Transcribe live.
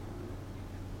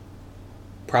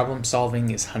Problem solving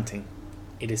is hunting.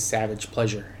 It is savage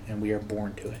pleasure, and we are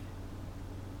born to it.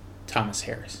 Thomas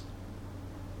Harris.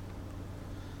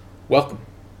 Welcome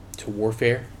to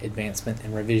Warfare, Advancement,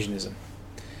 and Revisionism.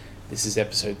 This is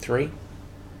episode 3.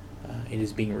 It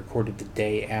is being recorded the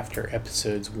day after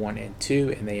episodes 1 and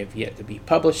 2, and they have yet to be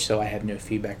published, so I have no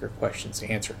feedback or questions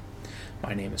to answer.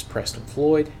 My name is Preston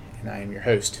Floyd, and I am your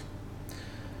host.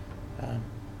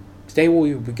 Today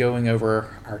we will be going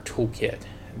over our toolkit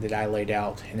that I laid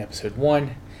out in episode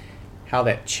 1, how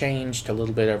that changed a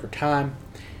little bit over time,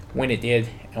 when it did,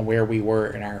 and where we were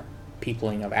in our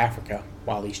peopling of Africa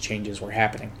while these changes were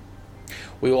happening.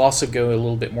 We will also go a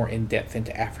little bit more in depth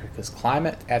into Africa's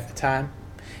climate at the time,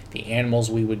 the animals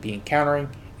we would be encountering,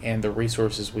 and the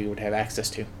resources we would have access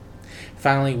to.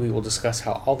 Finally, we will discuss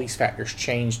how all these factors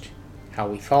changed how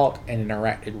we thought and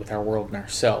interacted with our world and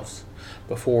ourselves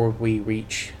before we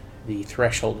reach the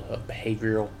threshold of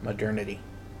behavioral modernity.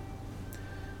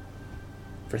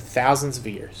 For thousands of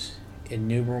years,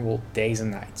 innumerable days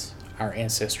and nights, our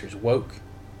ancestors woke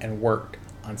and worked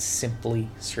on simply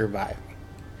surviving.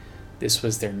 This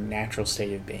was their natural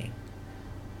state of being.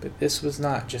 But this was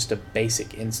not just a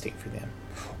basic instinct for them.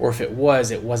 Or if it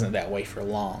was, it wasn't that way for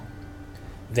long.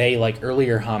 They, like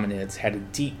earlier hominids, had a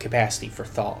deep capacity for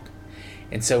thought.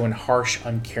 And so in a harsh,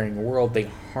 uncaring world,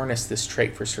 they harnessed this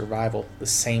trait for survival the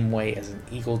same way as an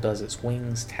eagle does its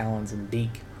wings, talons, and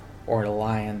beak, or a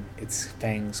lion its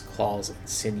fangs, claws, and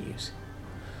sinews.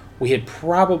 We had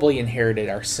probably inherited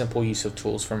our simple use of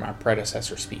tools from our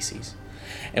predecessor species,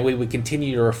 and we would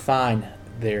continue to refine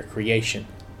their creation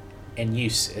and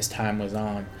use as time was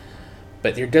on.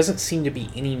 But there doesn't seem to be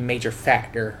any major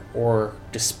factor or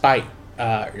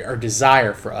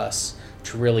desire for us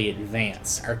to really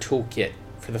advance our toolkit.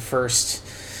 For the first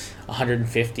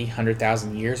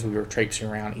 100,000 years, we were traipsing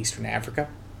around Eastern Africa.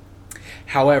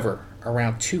 However,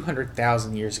 around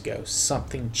 200,000 years ago,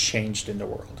 something changed in the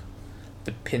world.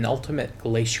 The Penultimate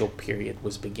Glacial Period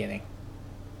was beginning.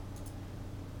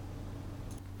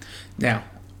 Now,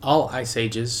 all ice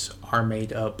ages are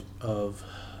made up of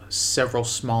several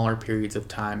smaller periods of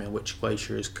time in which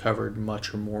glaciers covered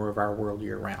much or more of our world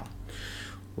year-round,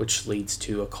 which leads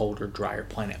to a colder, drier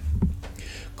planet.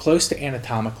 Close to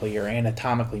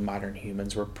anatomically modern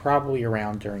humans were probably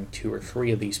around during 2 or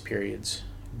 3 of these periods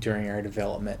during our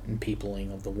development and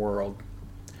peopling of the world.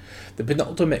 The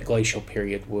penultimate glacial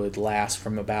period would last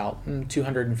from about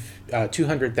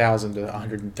 200,000 to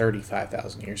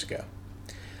 135,000 years ago.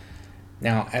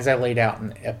 Now, as I laid out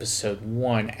in episode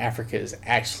 1, Africa is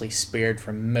actually spared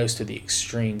from most of the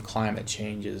extreme climate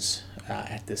changes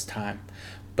at this time,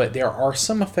 but there are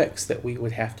some effects that we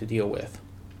would have to deal with.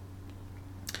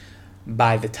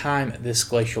 By the time this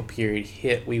glacial period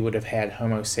hit, we would have had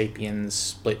Homo sapiens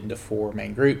split into 4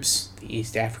 main groups: the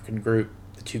East African group,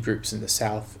 the 2 groups in the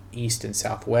southeast and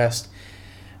southwest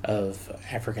of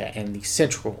Africa, and the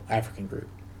Central African group.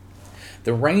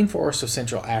 The rainforest of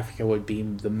Central Africa would be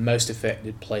the most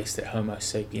affected place that Homo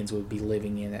sapiens would be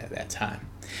living in at that time.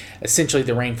 Essentially,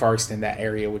 the rainforest in that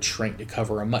area would shrink to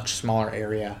cover a much smaller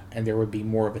area, and there would be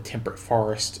more of a temperate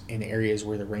forest in areas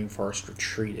where the rainforest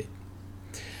retreated.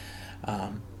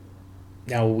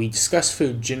 Now, we discussed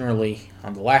food generally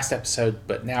on the last episode,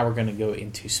 but now we're going to go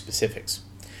into specifics.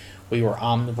 We were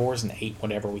omnivores and ate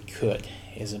whatever we could.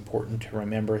 It is important to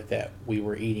remember that we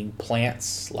were eating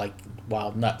plants like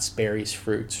wild nuts, berries,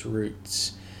 fruits,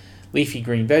 roots, leafy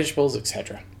green vegetables,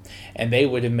 etc. And they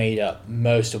would have made up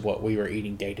most of what we were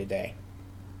eating day to day.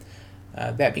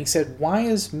 That being said, why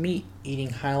is meat eating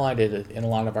highlighted in a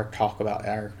lot of our talk about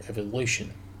our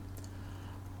evolution?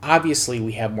 Obviously,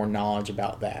 we have more knowledge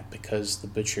about that because the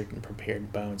butchered and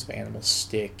prepared bones of animals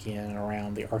stick in and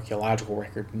around the archaeological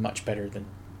record much better than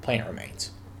plant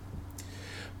remains.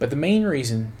 But the main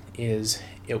reason is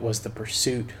it was the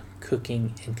pursuit,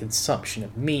 cooking, and consumption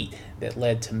of meat that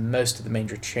led to most of the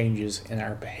major changes in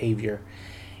our behavior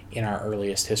in our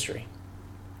earliest history.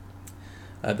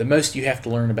 The most you have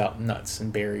to learn about nuts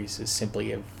and berries is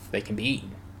simply if they can be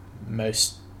eaten.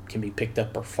 Most can be picked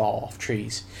up or fall off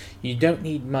trees. You don't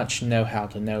need much know-how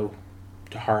to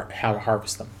how to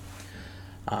harvest them.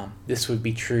 This would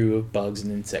be true of bugs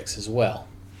and insects as well.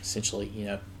 Essentially,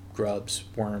 grubs,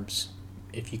 worms.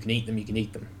 If you can eat them, you can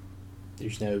eat them.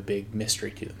 There's no big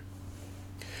mystery to them.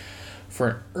 For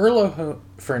an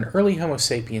early Homo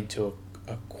sapien to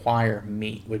acquire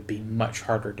meat would be much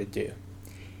harder to do.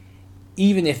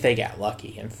 Even if they got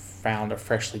lucky and found a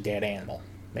freshly dead animal,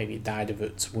 maybe it died of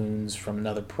its wounds from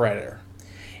another predator,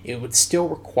 it would still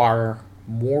require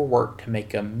more work to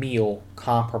make a meal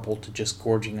comparable to just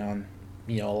gorging on,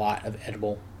 a lot of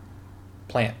edible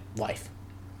plant life.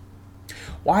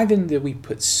 Why then did we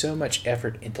put so much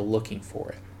effort into looking for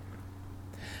it?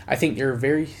 I think there are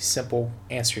very simple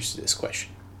answers to this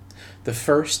question. The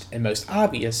first and most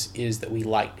obvious is that we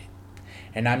liked it.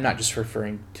 And I'm not just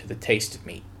referring to the taste of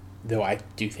meat, though I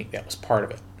do think that was part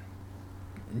of it.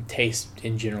 Taste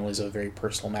in general is a very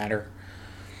personal matter.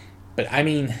 But I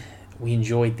mean, we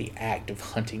enjoyed the act of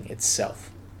hunting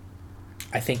itself.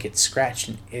 I think it scratched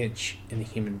an itch in the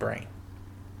human brain.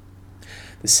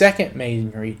 The second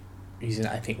main reason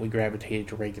I think we gravitated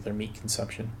to regular meat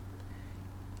consumption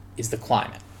is the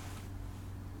climate.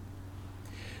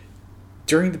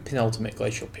 During the Penultimate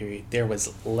Glacial Period, there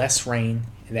was less rain,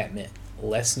 and that meant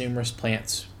less numerous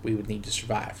plants we would need to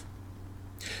survive.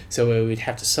 So we would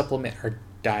have to supplement our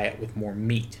diet with more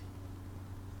meat.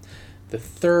 The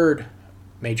third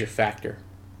major factor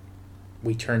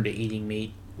we turned to eating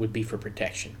meat would be for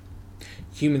protection.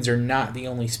 Humans are not the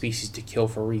only species to kill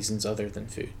for reasons other than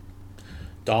food.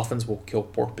 Dolphins will kill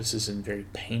porpoises in very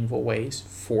painful ways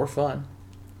for fun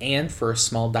and for a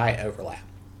small diet overlap.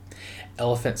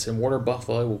 Elephants and water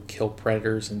buffalo will kill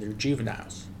predators and their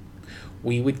juveniles.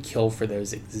 We would kill for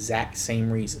those exact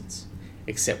same reasons,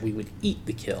 except we would eat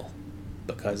the kill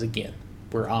because, again,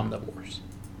 we're omnivores.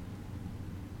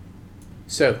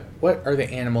 So, what are the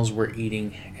animals we're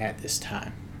eating at this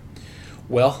time?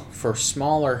 Well, for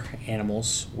smaller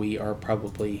animals, we are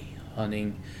probably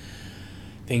hunting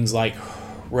things like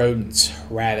rodents,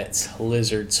 rabbits,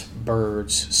 lizards,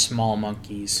 birds, small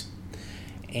monkeys,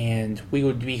 and we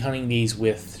would be hunting these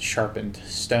with sharpened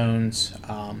stones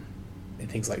and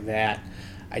things like that.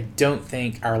 I don't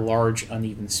think our large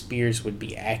uneven spears would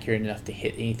be accurate enough to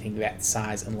hit anything that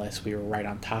size unless we were right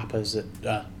on top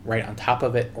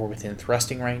of it or within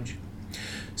thrusting range.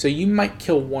 So you might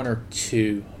kill one or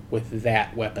two with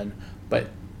that weapon, but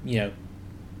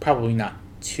probably not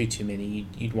too many.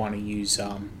 You'd want to use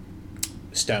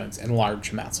stones and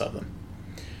large amounts of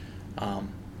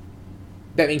them.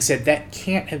 That being said, that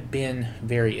can't have been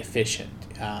very efficient.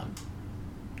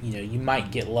 You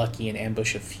might get lucky and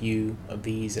ambush a few of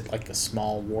these at like a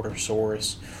small water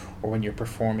source or when you're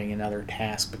performing another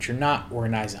task, but you're not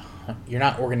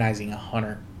organizing a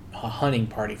hunting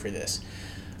party for this.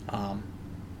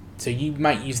 So you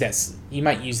might use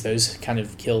those kind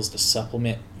of kills to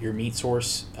supplement your meat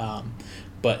source,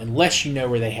 but unless you know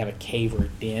where they have a cave or a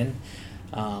den,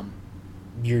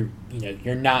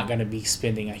 you're not going to be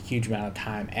spending a huge amount of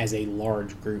time as a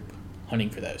large group hunting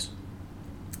for those.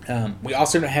 We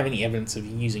also don't have any evidence of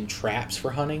using traps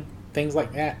for hunting, things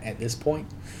like that at this point.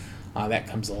 That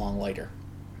comes along later.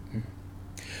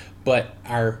 But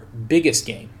our biggest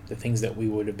game, the things that we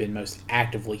would have been most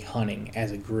actively hunting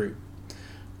as a group,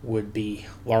 would be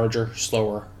larger,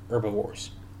 slower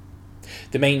herbivores.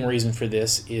 The main reason for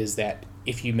this is that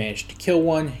if you managed to kill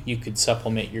one, you could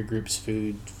supplement your group's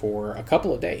food for a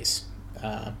couple of days.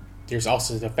 There's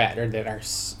also the factor that our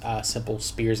simple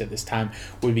spears at this time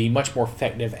would be much more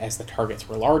effective as the targets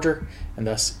were larger and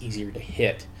thus easier to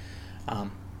hit.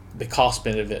 The cost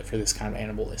benefit for this kind of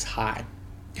animal is high.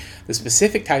 The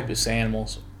specific types of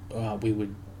animals we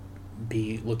would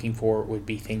be looking for would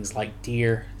be things like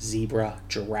deer, zebra,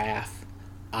 giraffe,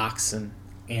 oxen,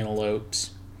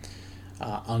 antelopes,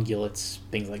 ungulates,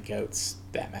 things like goats,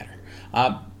 that matter.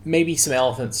 Maybe some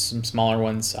elephants, some smaller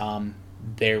ones.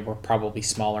 They were probably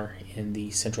smaller in the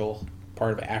central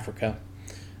part of Africa.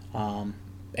 And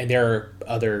there are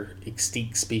other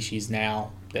extinct species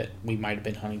now that we might have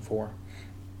been hunting for.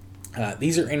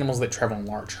 These are animals that travel in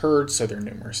large herds, so they're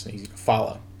numerous and easy to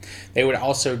follow. They would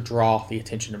also draw the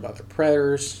attention of other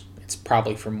predators. It's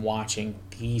probably from watching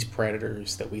these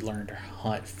predators that we learn to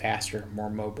hunt faster, more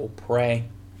mobile prey.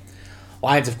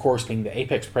 Lions, of course, being the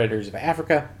apex predators of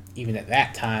Africa. Even at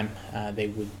that time, they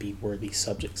would be worthy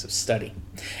subjects of study,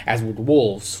 as would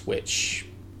wolves, which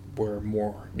were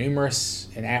more numerous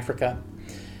in Africa.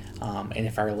 And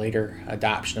if our later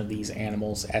adoption of these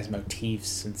animals as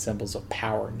motifs and symbols of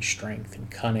power and strength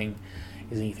and cunning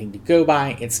is anything to go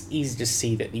by, it's easy to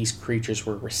see that these creatures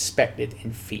were respected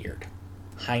and feared.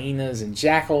 Hyenas and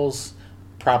jackals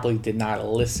probably did not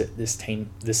elicit this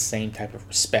same type of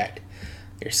respect.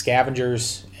 They're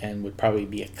scavengers and would probably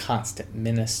be a constant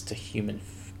menace to human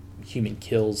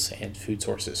kills and food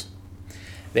sources.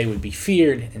 They would be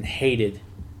feared and hated,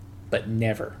 but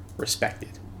never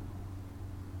respected.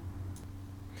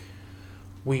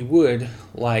 We would,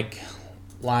 like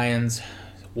lions,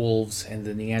 wolves, and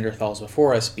the Neanderthals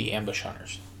before us, be ambush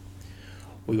hunters.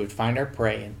 We would find our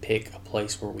prey and pick a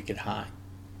place where we could hide.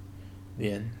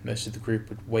 Then most of the group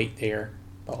would wait there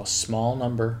while a small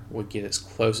number would get as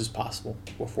close as possible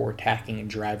before attacking and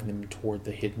driving them toward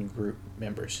the hidden group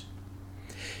members.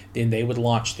 Then they would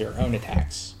launch their own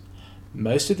attacks.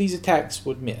 Most of these attacks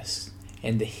would miss,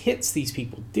 and the hits these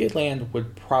people did land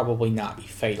would probably not be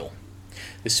fatal.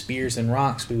 The spears and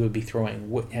rocks we would be throwing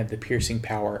wouldn't have the piercing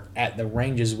power at the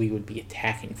ranges we would be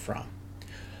attacking from,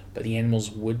 but the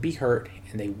animals would be hurt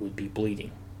and they would be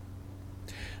bleeding.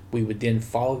 We would then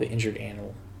follow the injured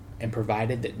animal, and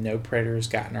provided that no predators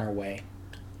got in our way,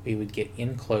 we would get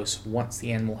in close once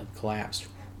the animal had collapsed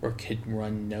or could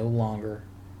run no longer,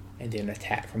 and then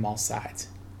attack from all sides,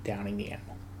 downing the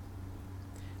animal.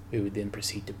 We would then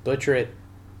proceed to butcher it,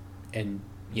 and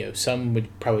some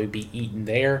would probably be eaten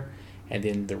there, and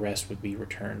then the rest would be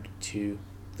returned to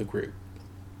the group.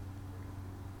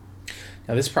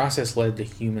 Now, this process led to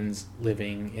humans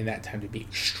living in that time to be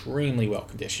extremely well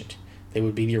conditioned. They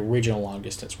would be the original long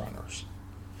distance runners.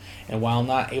 And while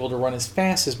not able to run as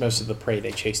fast as most of the prey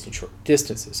they chased in short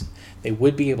distances, they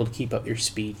would be able to keep up their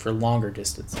speed for longer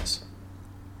distances.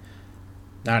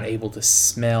 Not able to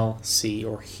smell, see,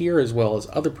 or hear as well as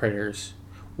other predators,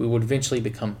 we would eventually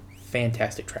become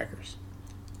fantastic trackers,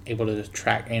 able to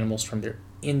track animals from their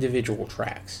individual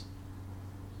tracks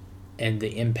and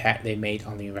the impact they made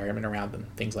on the environment around them,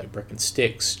 things like brick and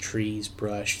sticks, trees,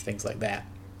 brush, things like that.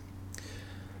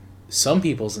 Some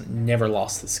peoples never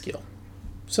lost the skill.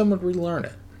 Some would relearn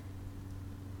it.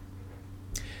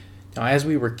 Now, as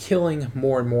we were killing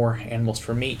more and more animals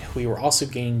for meat, we were also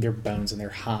gaining their bones and their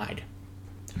hide.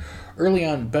 Early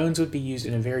on, bones would be used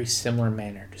in a very similar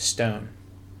manner to stone.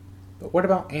 But what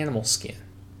about animal skin?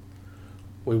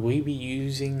 Would we be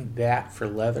using that for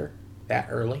leather that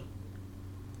early?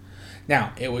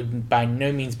 Now, it would by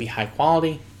no means be high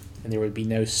quality, and there would be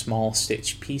no small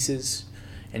stitched pieces,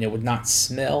 and it would not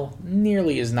smell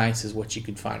nearly as nice as what you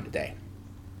could find today.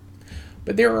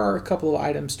 But there are a couple of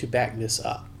items to back this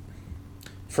up.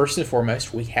 First and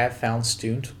foremost, we have found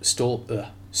stone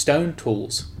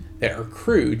tools that are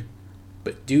crude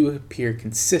but do appear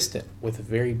consistent with a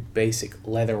very basic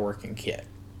leatherworking kit.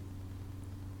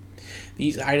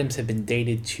 These items have been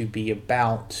dated to be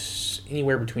about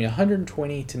anywhere between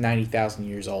 120 to 90,000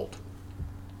 years old.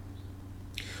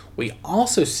 We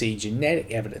also see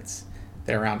genetic evidence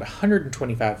that around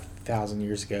 125,000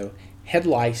 years ago, head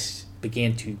lice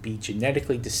began to be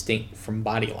genetically distinct from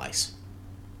body lice.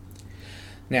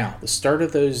 Now, the start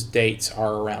of those dates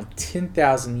are around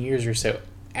 10,000 years or so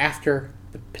after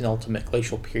the Penultimate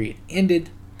Glacial Period ended,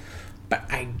 but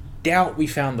I doubt we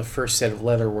found the first set of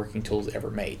leather working tools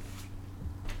ever made.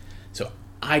 So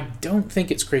I don't think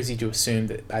it's crazy to assume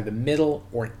that by the middle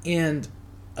or end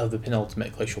of the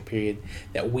Penultimate Glacial Period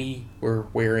that we were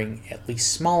wearing at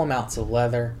least small amounts of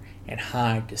leather and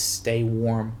hide to stay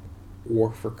warm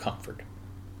or for comfort.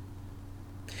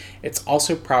 It's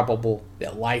also probable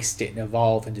that lice didn't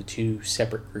evolve into two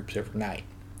separate groups overnight.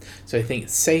 So I think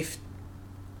it's safe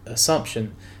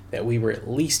assumption that we were at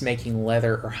least making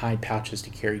leather or hide pouches to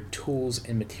carry tools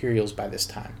and materials by this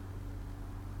time.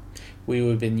 We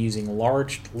would have been using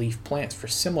large leaf plants for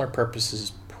similar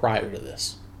purposes prior to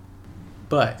this.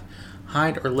 But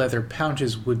hide or leather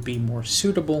pouches would be more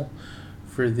suitable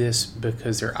for this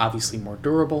because they're obviously more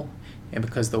durable, and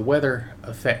because the weather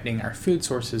affecting our food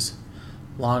sources,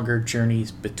 longer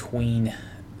journeys between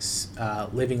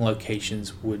living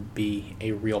locations would be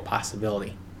a real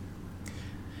possibility.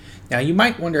 Now, you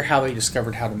might wonder how they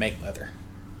discovered how to make leather.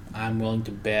 I'm willing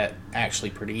to bet actually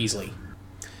pretty easily.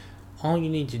 All you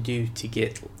need to do to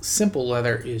get simple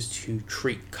leather is to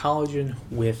treat collagen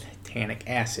with tannic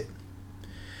acid.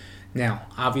 Now,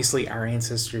 obviously our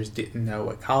ancestors didn't know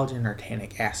what collagen or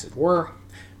tannic acid were,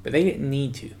 but they didn't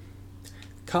need to.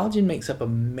 Collagen makes up a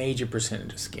major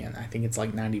percentage of skin. I think it's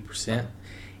like 90%.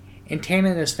 And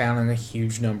tannin is found in a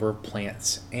huge number of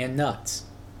plants and nuts.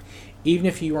 Even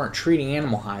if you weren't treating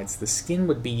animal hides, the skin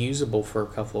would be usable for a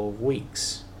couple of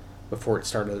weeks before it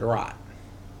started to rot.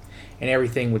 And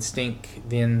everything would stink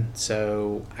then,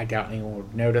 so I doubt anyone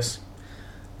would notice.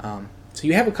 So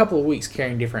you have a couple of weeks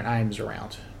carrying different items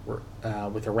around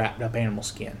with a wrapped up animal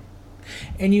skin.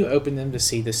 And you open them to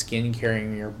see the skin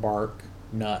carrying your bark,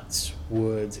 nuts,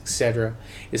 woods, etc.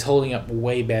 is holding up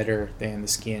way better than the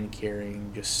skin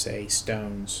carrying just say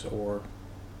stones or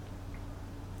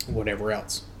whatever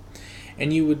else.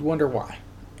 And you would wonder why,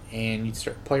 and you'd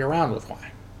start to play around with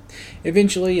why.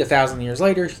 Eventually, 1,000 years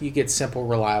later, you get simple,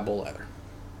 reliable leather.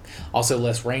 Also,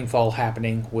 less rainfall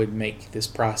happening would make this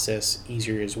process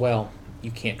easier as well. You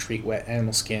can't treat wet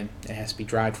animal skin; it has to be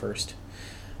dried first.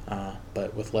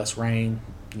 But with less rain,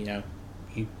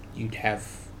 you'd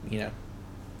have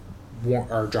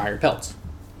warm or drier pelts.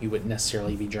 You wouldn't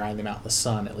necessarily be drying them out in the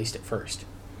sun, at least at first.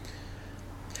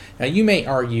 Now, you may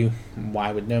argue,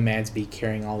 why would nomads be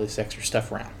carrying all this extra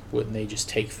stuff around? Wouldn't they just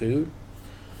take food?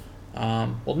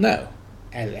 Well, no.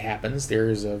 as it happens, there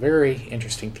is a very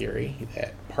interesting theory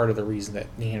that part of the reason that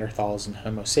Neanderthals and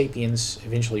Homo sapiens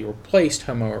eventually replaced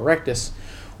Homo erectus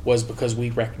was because we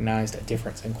recognized a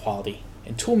difference in quality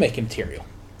in tool-making material,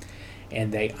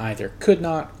 and they either could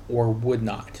not or would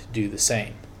not do the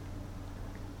same.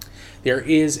 There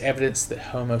is evidence that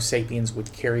Homo sapiens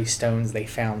would carry stones they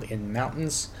found in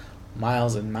mountains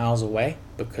miles and miles away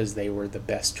because they were the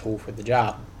best tool for the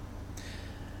job.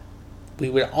 We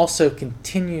would also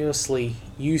continuously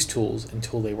use tools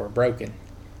until they were broken,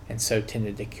 and so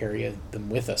tended to carry them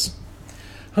with us.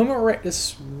 Homo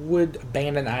erectus would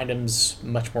abandon items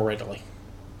much more readily,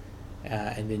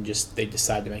 and then they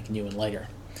decide to make a new one later.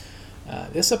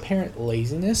 This apparent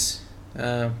laziness,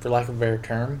 for lack of a better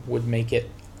term, would make it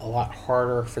a lot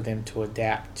harder for them to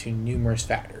adapt to numerous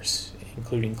factors,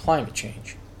 including climate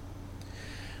change.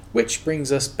 Which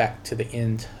brings us back to the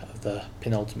end of the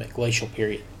Penultimate Glacial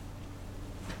Period.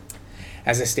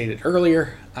 As I stated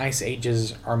earlier, ice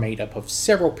ages are made up of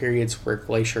several periods where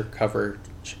glacier coverage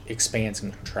expands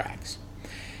and contracts.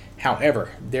 However,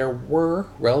 there were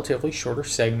relatively shorter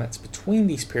segments between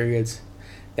these periods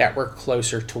that were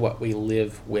closer to what we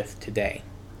live with today.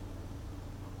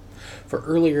 For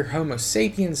earlier Homo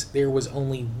sapiens, there was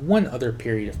only one other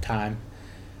period of time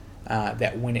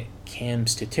that, when it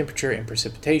comes to temperature and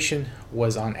precipitation,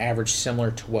 was on average similar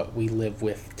to what we live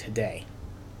with today.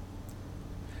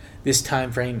 This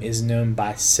time frame is known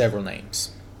by several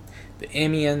names: the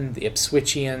Eemian, the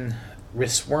Ipswichian,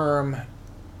 Rissworm,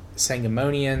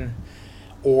 Sangamonian,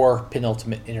 or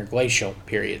Penultimate Interglacial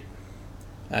Period,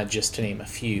 just to name a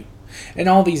few. And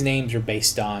all these names are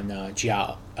based on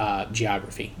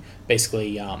geography.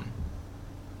 Basically,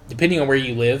 depending on where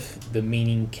you live, the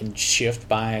meaning can shift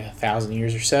by 1,000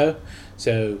 years or so.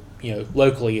 So,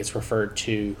 locally it's referred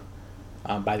to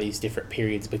by these different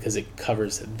periods because it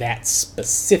covers that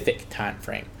specific time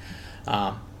frame.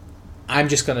 I'm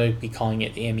just going to be calling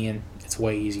it the Eemian. It's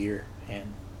way easier,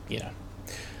 and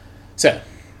So,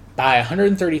 by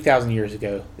 130,000 years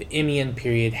ago, the Eemian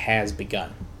period has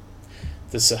begun.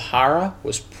 The Sahara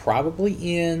was probably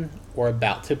in or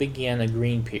about to begin a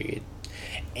green period,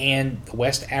 and the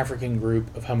West African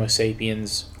group of Homo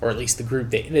sapiens, or at least the group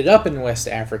that ended up in West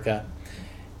Africa,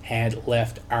 had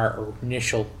left our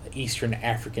initial Eastern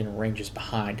African ranges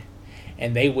behind,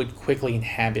 and they would quickly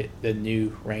inhabit the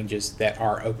new ranges that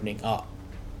are opening up.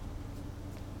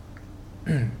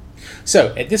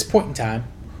 So, at this point in time,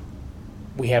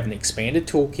 we have an expanded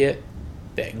toolkit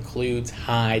that includes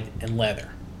hide and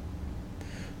leather.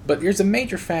 But there's a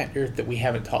major factor that we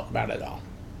haven't talked about at all.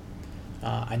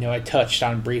 I know I touched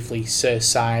on briefly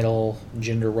societal,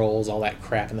 gender roles, all that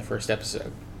crap in the first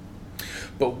episode.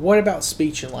 But what about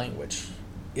speech and language?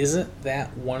 Isn't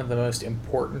that one of the most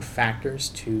important factors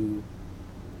to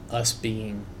us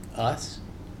being us?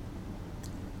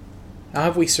 How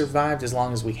have we survived as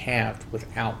long as we have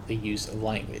without the use of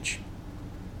language?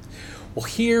 Well,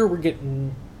 here we're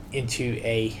getting into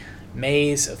a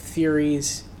maze of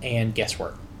theories and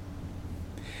guesswork.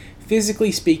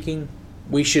 Physically speaking,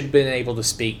 we should have been able to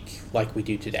speak like we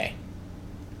do today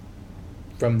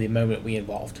from the moment we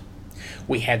evolved.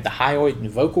 We had the hyoid and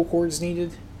vocal cords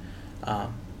needed.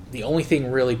 The only thing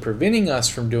really preventing us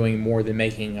from doing more than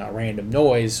making a random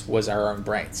noise was our own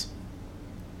brains.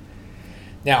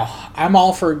 Now, I'm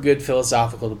all for a good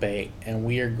philosophical debate, and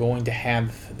we are going to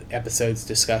have episodes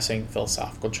discussing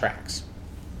philosophical tracks.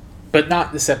 But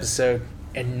not this episode,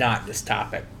 and not this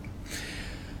topic.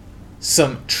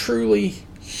 Some truly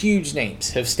huge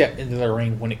names have stepped into the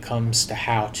ring when it comes to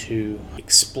how to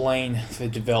explain the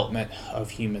development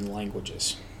of human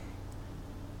languages.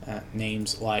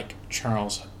 Names like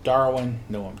Charles Darwin,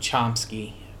 Noam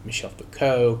Chomsky, Michel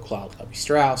Foucault, Claude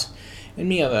Lévi-Strauss, and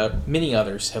many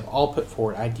others have all put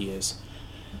forward ideas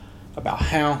about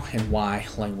how and why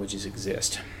languages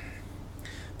exist.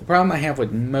 The problem I have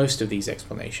with most of these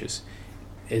explanations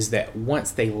is that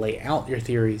once they lay out their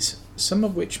theories, some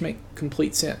of which make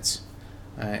complete sense,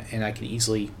 and I can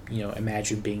easily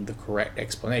imagine being the correct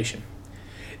explanation,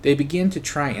 they begin to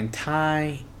try and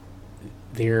tie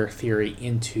their theory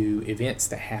into events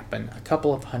that happen a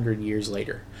couple of hundred years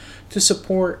later to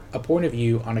support a point of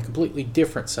view on a completely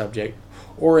different subject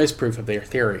or as proof of their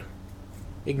theory,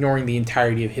 ignoring the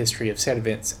entirety of history of said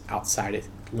events outside of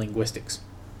linguistics.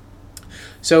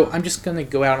 So I'm just going to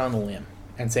go out on a limb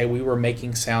and say we were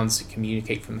making sounds to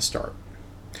communicate from the start.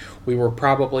 We were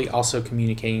probably also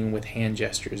communicating with hand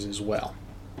gestures as well.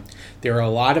 There are a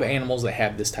lot of animals that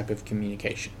have this type of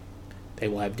communication. They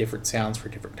will have different sounds for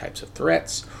different types of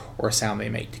threats, or a sound they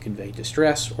make to convey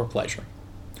distress or pleasure.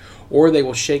 Or they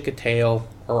will shake a tail,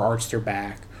 or arch their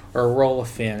back, or roll a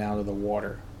fin out of the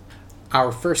water.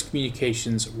 our first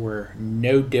communications were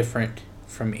no different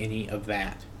from any of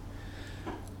that.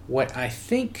 What I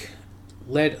think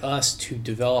led us to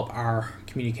develop our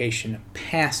communication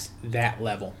past that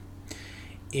level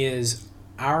is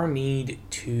our need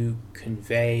to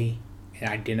convey and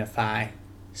identify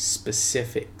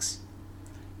specifics,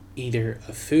 either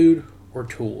of food or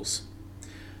tools.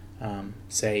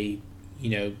 Say,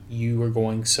 you are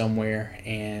going somewhere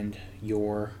and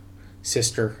your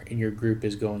sister in your group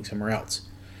is going somewhere else.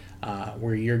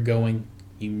 Where you're going,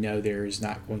 there is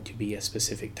not going to be a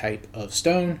specific type of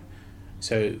stone,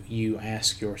 so you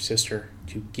ask your sister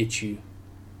to get you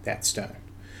that stone.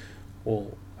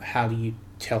 Well, how do you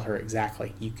tell her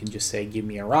exactly? You can just say, give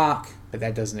me a rock, but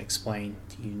that doesn't explain,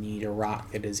 do you need a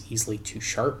rock that is easier to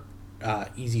sharpen,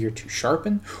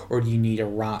 or do you need a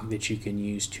rock that you can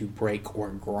use to break or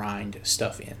grind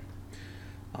stuff in?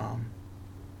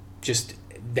 Just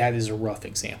that is a rough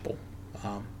example.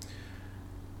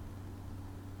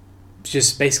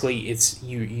 Just basically, it's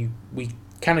we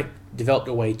kind of developed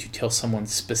a way to tell someone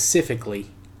specifically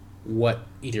what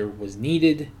either was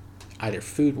needed, either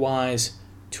food-wise,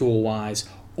 tool-wise,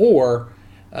 or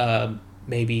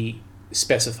maybe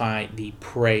specify the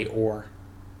prey or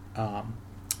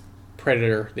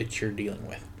predator that you're dealing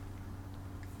with.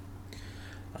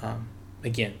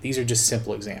 Again, these are just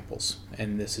simple examples,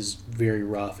 and this is very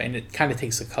rough, and it kind of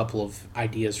takes a couple of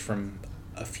ideas from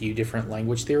a few different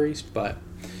language theories, but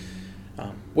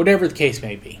whatever the case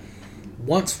may be,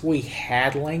 once we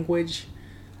had language,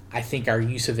 I think our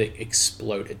use of it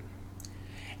exploded.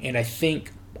 And I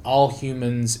think all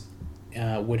humans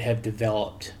would have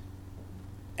developed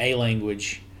a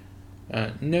language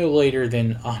no later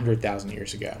than 100,000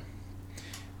 years ago.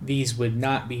 These would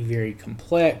not be very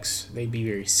complex. They'd be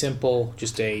very simple,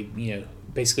 just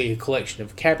basically a collection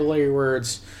of vocabulary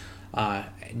words,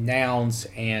 nouns,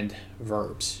 and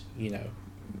verbs.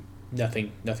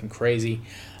 Nothing crazy.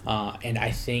 And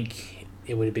I think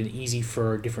it would have been easy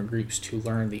for different groups to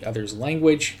learn the other's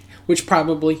language, which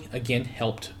probably, again,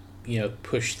 helped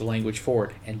push the language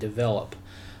forward and develop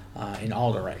in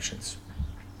all directions.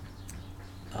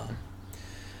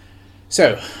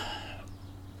 So,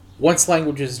 once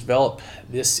language is developed,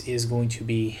 this is going to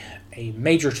be a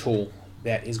major tool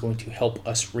that is going to help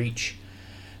us reach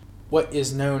what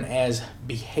is known as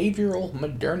behavioral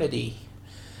modernity.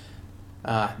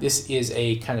 This is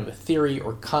a kind of a theory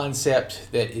or concept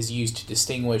that is used to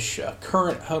distinguish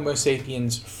current Homo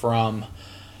sapiens from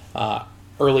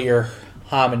earlier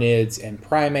hominids and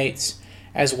primates,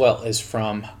 as well as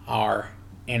from our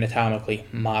anatomically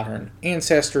modern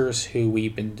ancestors, who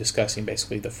we've been discussing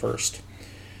basically the first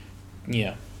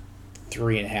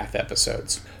 3.5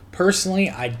 episodes. Personally,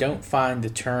 I don't find the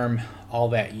term all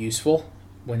that useful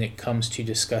when it comes to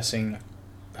discussing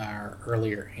our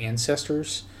earlier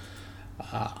ancestors.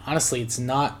 Honestly, it's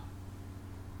not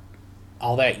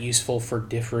all that useful for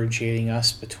differentiating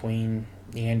us between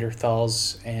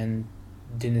Neanderthals and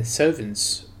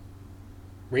Denisovans,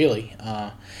 really.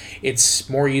 It's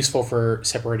more useful for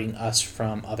separating us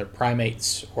from other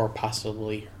primates or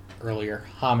possibly earlier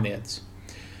hominids.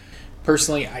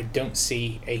 Personally, I don't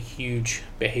see a huge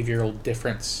behavioral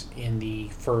difference in the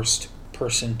first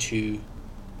person to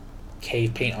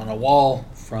cave paint on a wall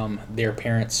from their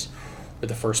parents, or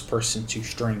the first person to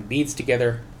string beads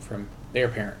together from their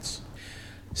parents.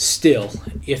 Still,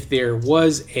 if there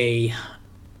was a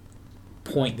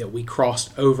point that we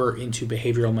crossed over into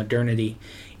behavioral modernity,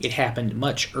 it happened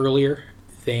much earlier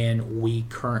than we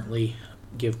currently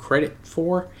give credit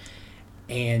for,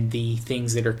 and the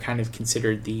things that are kind of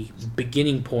considered the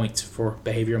beginning points for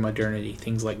behavioral modernity,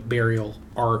 things like burial,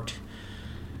 art,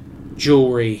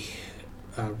 jewelry,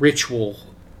 ritual,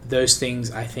 those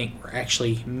things I think were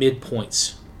actually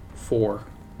midpoints for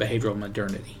behavioral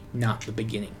modernity, not the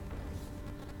beginning.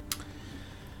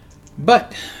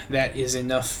 But that is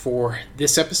enough for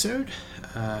this episode.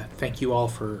 Thank you all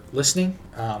for listening.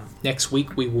 Next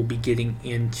week we will be getting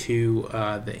into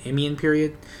the Eemian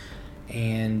period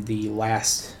and the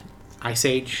last ice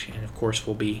age, and of course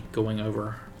we'll be going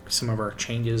over some of our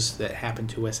changes that happened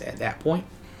to us at that point.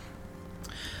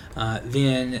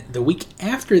 Then the week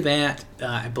after that,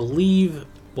 I believe,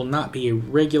 will not be a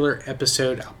regular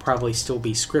episode. I'll probably still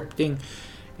be scripting,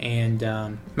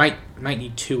 and might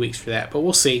need 2 weeks for that, but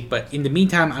we'll see. But in the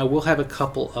meantime, I will have a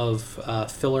couple of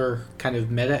filler kind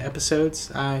of meta episodes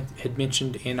I had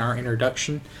mentioned in our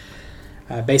introduction.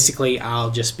 Basically, I'll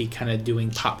just be kind of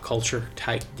doing pop culture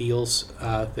type deals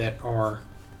that are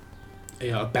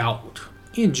about,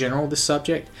 in general, the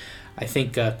subject. I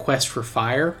think Quest for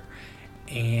Fire,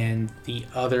 and the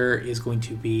other is going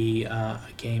to be a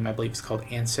game, I believe it's called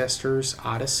Ancestors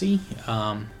Odyssey.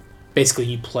 basically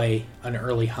you play an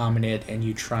early hominid and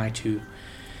you try to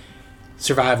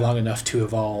survive long enough to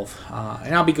evolve.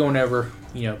 And I'll be going over,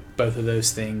 both of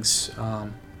those things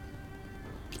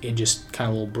in just kind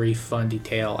of a little brief, fun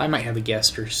detail. I might have a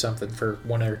guest or something for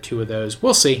one or two of those.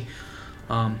 We'll see.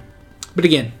 But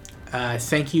again,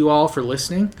 thank you all for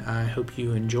listening. I hope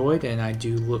you enjoyed, and I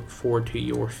do look forward to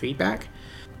your feedback.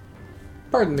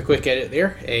 Pardon the quick edit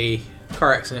there. A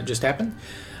car accident just happened.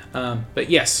 But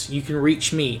yes, you can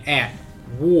reach me at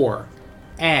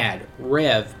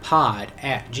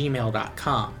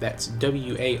waradrevpod@gmail.com. That's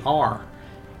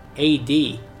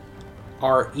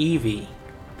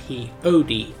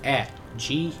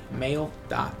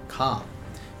WARADREVPOD@gmail.com.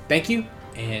 Thank you,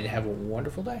 and have a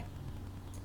wonderful day.